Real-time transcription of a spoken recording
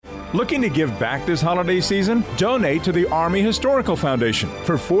Looking to give back this holiday season? Donate to the Army Historical Foundation.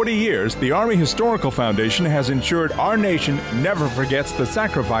 For 40 years, the Army Historical Foundation has ensured our nation never forgets the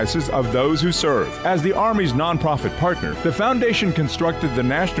sacrifices of those who serve. As the Army's nonprofit partner, the foundation constructed the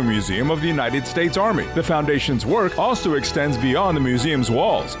National Museum of the United States Army. The foundation's work also extends beyond the museum's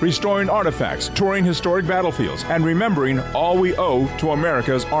walls, restoring artifacts, touring historic battlefields, and remembering all we owe to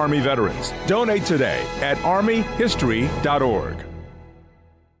America's Army veterans. Donate today at armyhistory.org.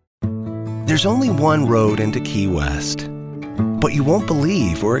 There's only one road into Key West, but you won't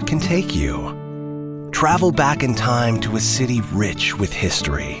believe where it can take you. Travel back in time to a city rich with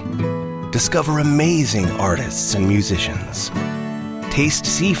history. Discover amazing artists and musicians. Taste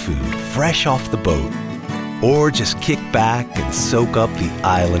seafood fresh off the boat. Or just kick back and soak up the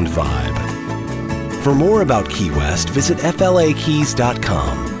island vibe. For more about Key West, visit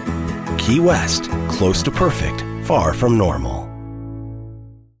flakeys.com. Key West, close to perfect, far from normal.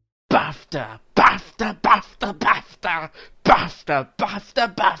 BAFTA, BAFTA, BAFTA, BAFTA, BAFTA,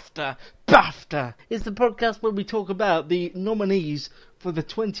 BAFTA, BAFTA, BAFTA is the podcast where we talk about the nominees for the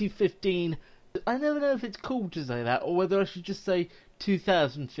 2015. I never know if it's cool to say that or whether I should just say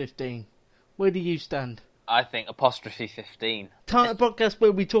 2015. Where do you stand? I think apostrophe 15. Podcast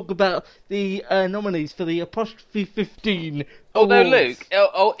where we talk about the nominees for the apostrophe 15 Although, awards.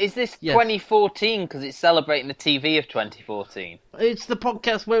 Luke, is this Yes. 2014 because it's celebrating the TV of 2014? It's the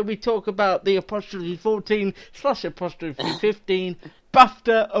podcast where we talk about the apostrophe 14 / apostrophe 15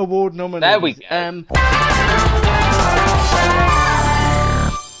 BAFTA award nominees. There we go.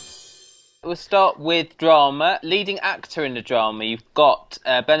 We'll start with drama. Leading actor in the drama, you've got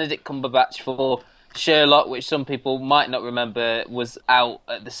Benedict Cumberbatch for Sherlock, which some people might not remember was out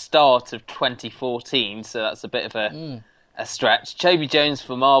at the start of 2014, so that's a bit of a stretch. Toby Jones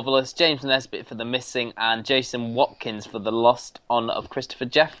for Marvellous, James Nesbitt for The Missing, and Jason Watkins for The Lost Honour of Christopher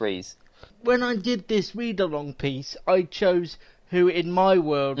Jeffries. When I did this read-along piece, I chose who in my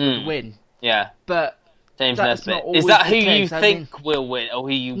world would win. Yeah. But James that's Nesbitt. not always Is that the who you case. think will win, or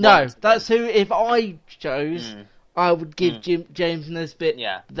who you No, want? that's who, if I chose, I would give James Nesbitt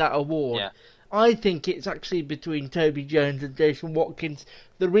that award. Yeah. I think it's actually between Toby Jones and Jason Watkins.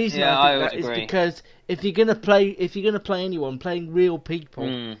 The reason I I think would that is agree. because if you're gonna play anyone, playing real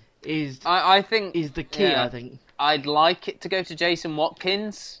people I think is the key. I think. I'd like it to go to Jason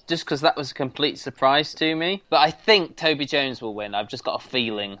Watkins, just because that was a complete surprise to me. But I think Toby Jones will win. I've just got a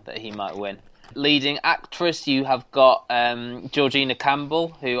feeling that he might win. Leading actress, you have got Georgina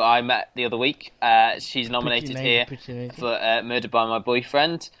Campbell, who I met the other week. She's nominated here for Murdered by My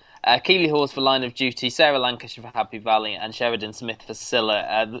Boyfriend. Keely Hawes for Line of Duty, Sarah Lancashire for Happy Valley, and Sheridan Smith for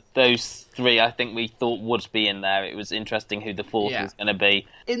Scylla. Those three I think we thought would be in there. It was interesting who the fourth was going to be.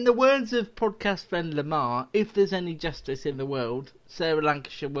 In the words of podcast friend Lamar, if there's any justice in the world, Sarah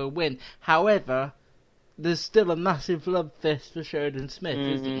Lancashire will win. However, there's still a massive love fest for Sheridan Smith,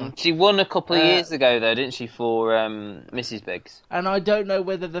 isn't there? She won a couple of years ago, though, didn't she, for Mrs. Biggs? And I don't know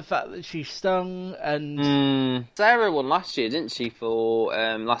whether the fact that she's stung and... Sarah won last year, didn't she, for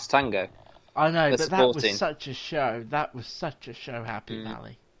Last Tango? I know, but supporting. that was such a show. That was such a show, Happy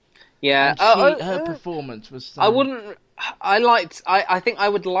Valley. Yeah. And her performance was... I think I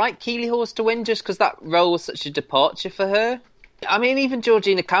would like Keely Hawes to win just because that role was such a departure for her. I mean, even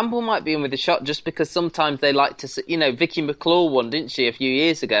Georgina Campbell might be in with a shot just because sometimes they like to... Vicky McClure won, didn't she, a few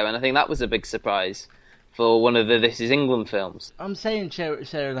years ago? And I think that was a big surprise for one of the This Is England films. I'm saying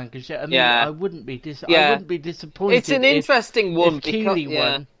Sarah Lancashire. I mean, Yeah. I wouldn't be disappointed. It's an interesting one. If Keely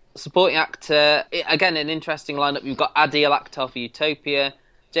won. Supporting actor, again, an interesting lineup. You've got Adil Akhtar for Utopia,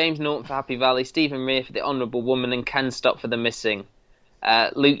 James Norton for Happy Valley, Stephen Rea for The Honourable Woman, and Ken Stott for The Missing.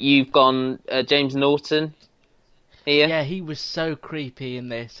 Luke, you've gone James Norton here. Yeah, he was so creepy in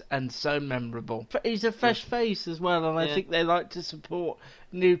this and so memorable. He's a fresh face as well, and I think they like to support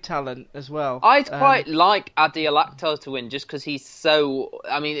new talent as well. I'd quite like Adil Akhtar to win just because he's so...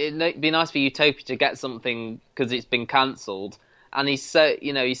 I mean, it'd be nice for Utopia to get something because it's been cancelled. And he's so,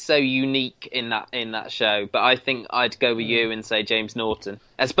 he's so unique in that show. But I think I'd go with you and say James Norton,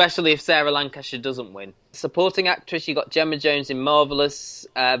 especially if Sarah Lancashire doesn't win. Supporting actress, you got Gemma Jones in Marvellous,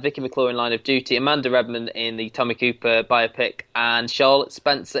 Vicky McClure in Line of Duty, Amanda Redmond in the Tommy Cooper biopic, and Charlotte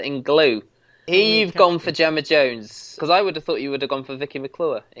Spencer in Glue. Here you've gone for Gemma Jones, because I would have thought you would have gone for Vicky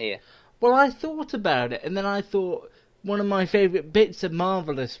McClure here. Well, I thought about it, and then I thought one of my favourite bits of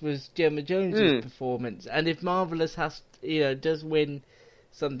Marvellous was Gemma Jones's performance, and if Marvellous does win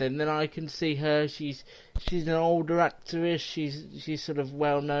something, then I can see her. She's an older actress. She's sort of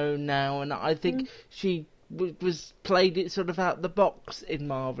well known now, and I think she was played it sort of out the box in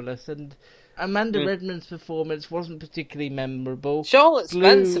Marvellous, and Amanda Redmond's performance wasn't particularly memorable. Charlotte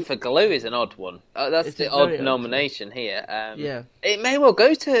Spencer for Glue is an odd one. That's the odd nomination here. Yeah. It may well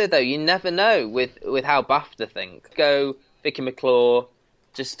go to her, though. You never know with how BAFTA think. Go Vicky McClure,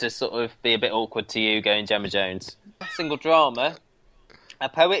 just to sort of be a bit awkward to you, going Gemma Jones. Single drama. A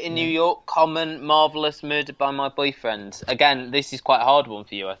Poet in New York, Common, Marvellous, Murdered by My Boyfriend. Again, this is quite a hard one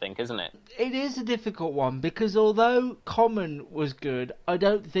for you, I think, isn't it? It is a difficult one, because although Common was good, I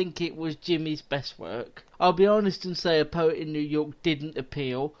don't think it was Jimmy's best work. I'll be honest and say A Poet in New York didn't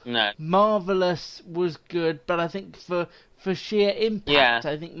appeal. No. Marvellous was good, but I think for sheer impact,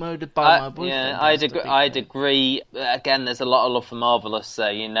 I think Murdered by My Boyfriend. Yeah, I'd agree. Again, there's a lot of love for Marvellous, so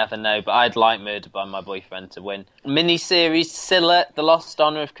you never know, but I'd like Murdered by My Boyfriend to win. Miniseries, Scylla, The Lost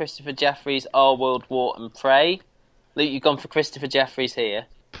Honour of Christopher Jeffries, Our World War and Prey. Luke, you've gone for Christopher Jeffries here.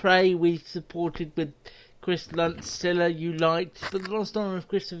 Prey we supported with Chris Lunt. Scylla you liked, but The Lost Honour of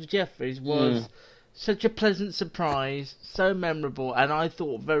Christopher Jeffries was such a pleasant surprise, so memorable, and I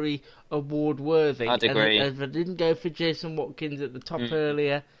thought very award-worthy. I'd agree. And if I didn't go for Jason Watkins at the top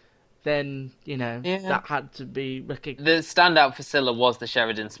earlier, then, that had to be recognised. The standout for Scylla was the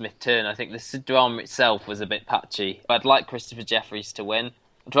Sheridan Smith turn. I think the drama itself was a bit patchy. I'd like Christopher Jeffries to win.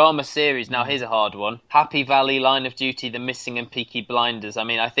 Drama series, now here's a hard one. Happy Valley, Line of Duty, The Missing and Peaky Blinders. I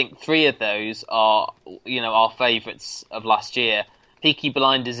mean, I think 3 of those are, our favourites of last year. Peaky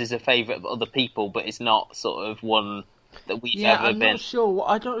Blinders is a favourite of other people, but it's not sort of one that we've ever been.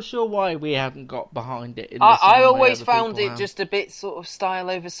 I'm not sure why we haven't got behind it. I always found it just a bit sort of style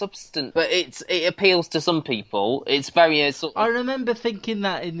over substance, but it appeals to some people. It's very sort of... I remember thinking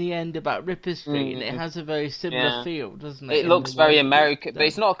that in the end about Ripper Street, and it has a very similar feel, doesn't it? It looks very American, but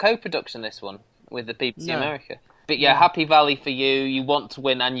it's not a co-production, this one, with the BBC America. But Happy Valley for you. You want to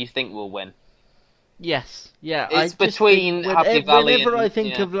win, and you think we'll win. Yes, yeah. It's between Happy Valley whenever I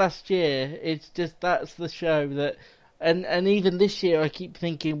think of last year, it's just that's the show that... And even this year, I keep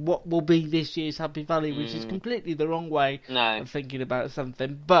thinking, what will be this year's Happy Valley, which is completely the wrong way of thinking about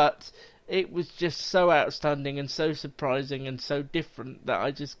something. But it was just so outstanding and so surprising and so different that I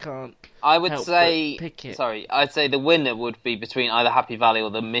just can't pick it. Sorry, I'd say the winner would be between either Happy Valley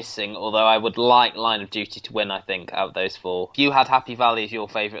or The Missing, although I would like Line of Duty to win, I think, out of those 4. You had Happy Valley as your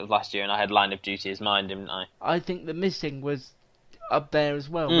favourite of last year, and I had Line of Duty as mine, didn't I? I think The Missing was up there as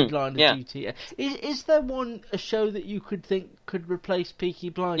well with Line of Duty. Is there a show that you could think could replace Peaky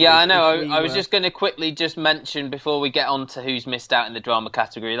Blinders? Yeah, I know. I was just going to quickly just mention before we get on to who's missed out in the drama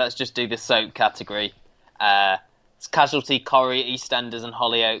category. Let's just do the soap category. It's Casualty, Corrie, EastEnders, and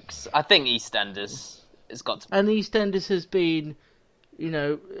Hollyoaks. I think EastEnders has got to. And EastEnders has been,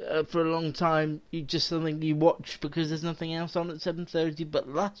 for a long time, just something you watch because there's nothing else on at 7:30. But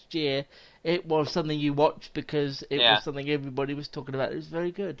last year, it was something you watched because it was something everybody was talking about. It was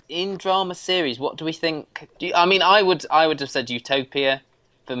very good. In drama series, what do we think? I would have said Utopia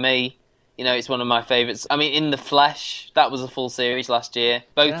for me. It's one of my favourites. I mean, In the Flesh, that was a full series last year.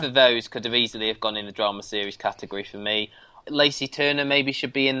 Both of those could have easily have gone in the drama series category for me. Lacey Turner maybe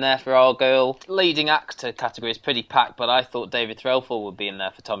should be in there for Our Girl. Leading actor category is pretty packed, but I thought David Threlfall would be in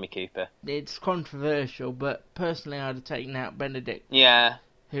there for Tommy Cooper. It's controversial, but personally I'd have taken out Benedict. Yeah.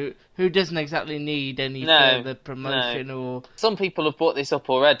 Who doesn't exactly need any further promotion or... Some people have brought this up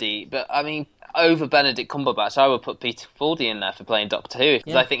already, but I mean, over Benedict Cumberbatch, I would put Peter Capaldi in there for playing Doctor Who,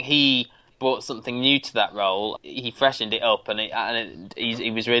 because I think he brought something new to that role. He freshened it up, and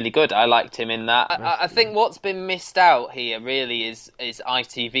he was really good. I liked him in that. I think what's been missed out here really is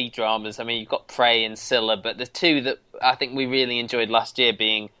ITV dramas. I mean, you've got Prey and Scylla, but the 2 that I think we really enjoyed last year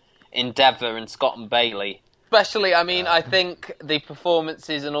being Endeavour and Scott and Bailey. Especially, I think the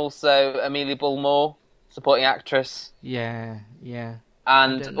performances, and also Amelia Bullmore, supporting actress. Yeah.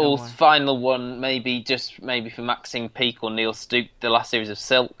 And also final one, maybe for Maxine Peake or Neil Stoop, the last series of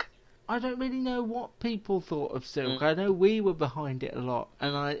Silk. I don't really know what people thought of Silk. I know we were behind it a lot,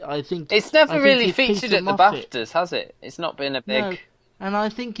 and I think... It's never really featured at the BAFTAs, has it? It's not been a big... No, and I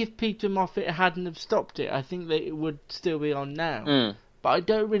think if Peter Moffat hadn't have stopped it, I think that it would still be on now. But I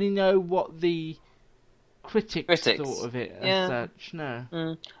don't really know what the critics thought of it as such,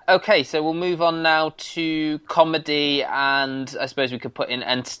 no. Okay, so we'll move on now to comedy, and I suppose we could put in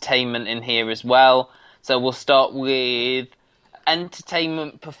entertainment in here as well. So we'll start with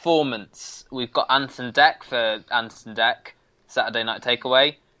entertainment performance. We've got Anton Deck for Anton Deck, Saturday Night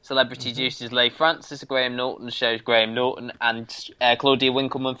Takeaway. Celebrity Juice's Leigh Francis, Graham Norton shows Graham Norton, and Claudia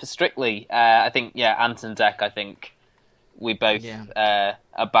Winkleman for Strictly. I think, Anton Deck, I think we both are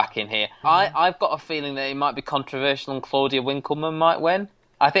back in here. I've got a feeling that it might be controversial and Claudia Winkleman might win.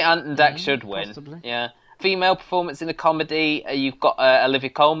 I think Anton Deck should win. Possibly. Yeah. Female performance in a comedy, you've got Olivia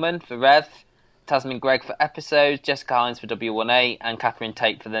Colman for Rev, Tasmin Gregg for Episodes, Jessica Hines for W1A, and Catherine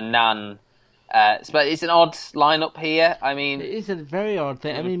Tate for The Nan. But it's an odd lineup here. I mean, it is a very odd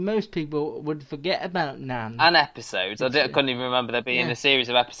thing. I mean, most people would forget about Nan and Episodes. I couldn't even remember there being a series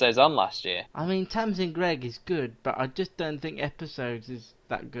of episodes on last year. I mean, Tamsin Gregg is good, but I just don't think Episodes is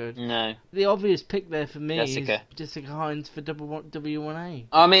that good. No. The obvious pick there for me is Jessica Hines for W1A.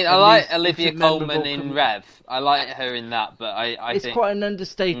 I mean, I like Olivia Colman in Rev. I like her in that, but I think... It's quite an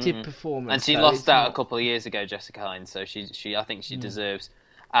understated performance. And she lost out a couple of years ago, Jessica Hines, so I think she deserves...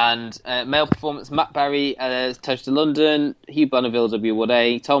 And male performance, Matt Berry as Toast to London, Hugh Bonneville,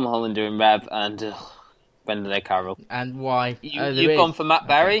 W1A, Tom Hollander in Rev, and Brendan O'Carroll. And why? You've gone for Matt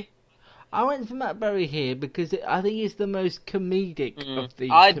Berry? I went for Matt Berry here because I think he's the most comedic of the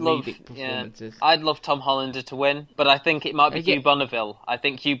comedic performances. Yeah. I'd love Tom Hollander to win, but I think it might be Hugh Bonneville. I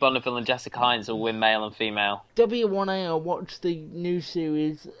think Hugh Bonneville and Jessica Hines will win male and female. W1A, I watched the new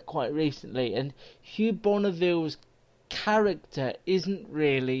series quite recently, and Hugh Bonneville's character isn't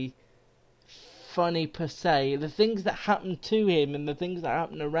really funny per se. The things that happen to him and the things that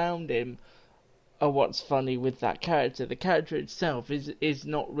happen around him are what's funny with that character. The character itself is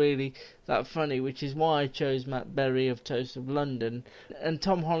not really that funny, which is why I chose Matt Berry of Toast of London. And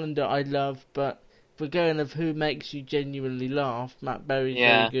Tom Hollander I love, but if we're going of who makes you genuinely laugh, Matt Berry's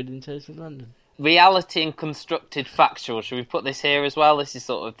very good in Toast of London. Reality and constructed factual. Should we put this here as well? This is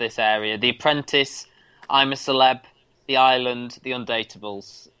sort of this area. The Apprentice, I'm a Celeb, The Island, The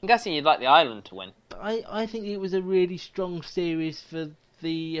Undateables. I'm guessing you'd like The Island to win. I think it was a really strong series for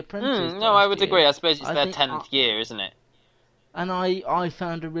The Apprentice. No, I would agree. I suppose it's their 10th year, isn't it? And I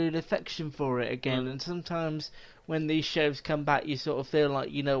found a real affection for it again. And sometimes when these shows come back, you sort of feel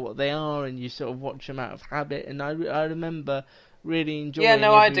like you know what they are, and you sort of watch them out of habit. And I remember really enjoying. Yeah,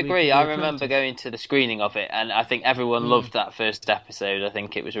 no, I'd agree. I remember going to the screening of it, and I think everyone loved that first episode. I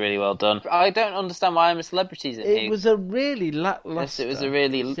think it was really well done. I don't understand why I'm a Celebrity's in here. It was a really lackluster. Yes, it was a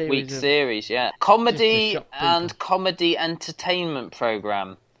really weak series. Yeah, comedy and comedy entertainment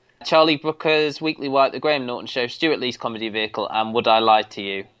program. Charlie Brooker's Weekly Wipe, The Graham Norton Show, Stuart Lee's Comedy Vehicle, and Would I Lie to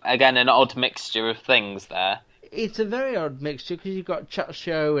You? Again, an odd mixture of things there. It's a very odd mixture because you've got chat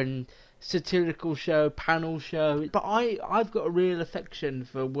show and satirical show, panel show. But I've got a real affection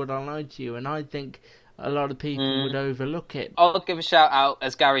for Would I Lie to You, and I think a lot of people would overlook it. I'll give a shout out,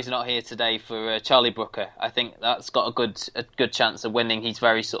 as Gary's not here today, for Charlie Brooker. I think that's got a good chance of winning. He's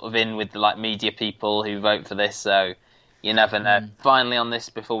very sort of in with the media people who vote for this, so you never know. Finally on this,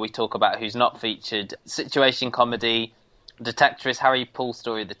 before we talk about who's not featured, situation comedy, Detectorist, Harry Poole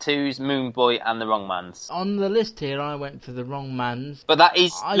Story of the Twos, Moon Boy, and The Wrong Mans. On the list here, I went for The Wrong Mans. But that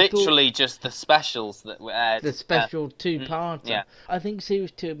is literally just the specials that were aired. The special two-parter. Yeah. I think Series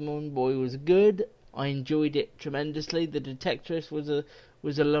 2 of Moon Boy was good. I enjoyed it tremendously. The Detectorist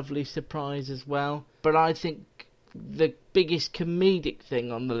was a lovely surprise as well. But I think the biggest comedic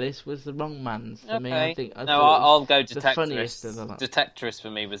thing on the list was The Wrong Mans for me. I'll go Detectorist. The funniest of them. Detectorist for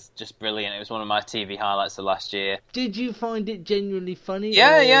me was just brilliant. It was one of my TV highlights of last year. Did you find it genuinely funny?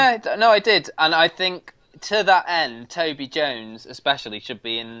 Yeah. No, I did. And I think to that end, Toby Jones especially should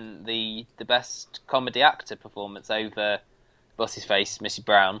be in the best comedy actor performance over what's his face, Missy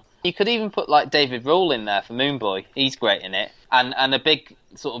Brown. You could even put David Rule in there for Moon Boy. He's great in it. And a big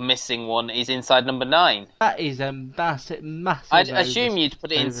sort of missing one is Inside Number 9. That is a massive. I'd assume you'd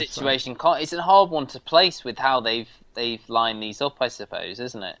put it in situation. It's a hard one to place with how they've lined these up, I suppose,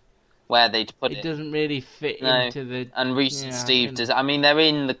 isn't it? Where they'd put it. It doesn't really fit into the... And Reece and Steve does... I mean, they're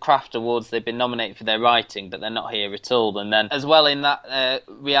in the Craft Awards. They've been nominated for their writing, but they're not here at all. And then, as well, in that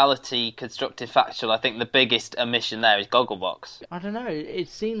reality constructed factual, I think the biggest omission there is Gogglebox. I don't know. It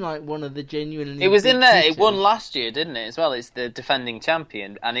seemed like one of the genuinely... It was in there. It won last year, didn't it, as well? It's the defending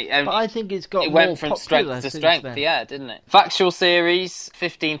champion. And but I think it went from strength to strength, didn't it? Factual series,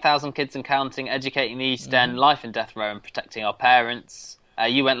 15,000 Kids and Counting, Educating the East End, Life and Death Row, and Protecting Our Parents.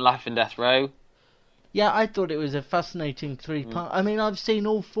 You went Life and Death Row. Yeah, I thought it was a fascinating three-part. I mean, I've seen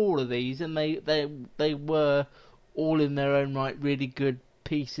all four of these, and they were all in their own right really good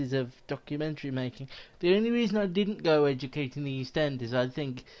pieces of documentary making. The only reason I didn't go Educating the East End is I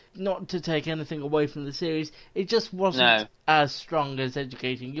think, not to take anything away from the series, it just wasn't as strong as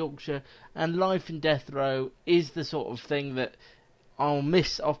Educating Yorkshire, and Life and Death Row is the sort of thing that I'll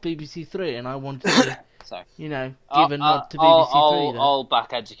miss off BBC Three, and I wanted to... Sorry. Give a nod to BBC Three. I'll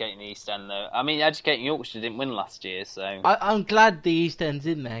back Educating the East End, though. I mean, Educating Yorkshire didn't win last year, so... I'm glad the East End's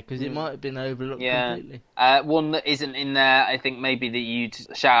in there, because it might have been overlooked completely. One that isn't in there, I think maybe that you'd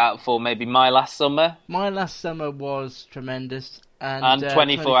shout out for, maybe My Last Summer. My Last Summer was tremendous. And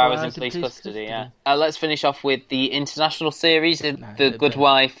 24 hours in police custody, yeah. Let's finish off with the international series, The Good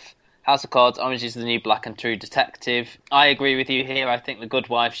Wife, House of Cards, Orange is the New Black and True Detective. I agree with you here. I think The Good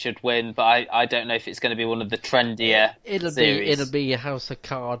Wife should win, but I don't know if it's going to be one of the trendier series. It'll be a House of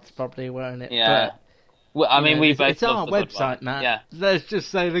Cards, probably, won't it? Yeah. But, well, I mean, we both it's our love The Good website, Wife. Matt. Yeah. Let's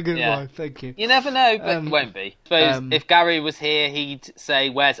just say The Good Wife. Thank you. You never know, but it won't be. Suppose if Gary was here, he'd say,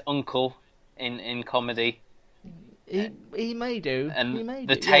 "Where's Uncle?" in comedy. He may do. And he may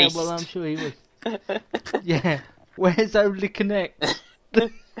the do. taste. Yeah, well, I'm sure he would. Yeah. Where's Only Connect?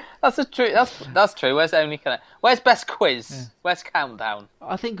 That's true. Where's Only Connect? Where's Best Quiz? Yeah. Where's Countdown?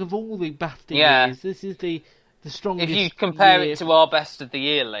 I think of all the BAFTA years, this is the strongest. If you compare it to our Best of the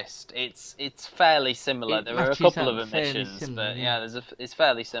Year list, it's fairly similar. There are a couple of omissions, but it's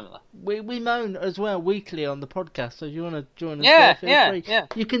fairly similar. We moan as well weekly on the podcast, so if you want to join us, feel free. Yeah.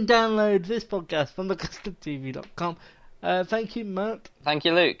 You can download this podcast from BAFTATV.com. Thank you, Matt. Thank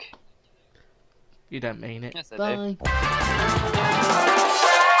you, Luke. You don't mean it. Yes, I Bye. do.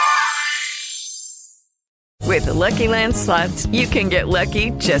 With the Lucky Land Slots, you can get lucky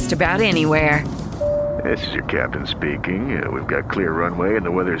just about anywhere. This is your captain speaking. We've got clear runway and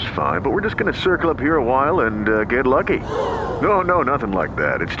the weather's fine, but we're just going to circle up here a while and get lucky. No, nothing like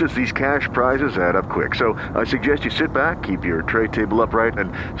that. It's just these cash prizes add up quick. So I suggest you sit back, keep your tray table upright,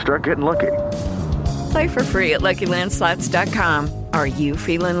 and start getting lucky. Play for free at LuckyLandSlots.com. Are you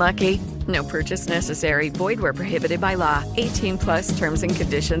feeling lucky? No purchase necessary. Void where prohibited by law. 18+ terms and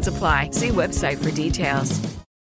conditions apply. See website for details.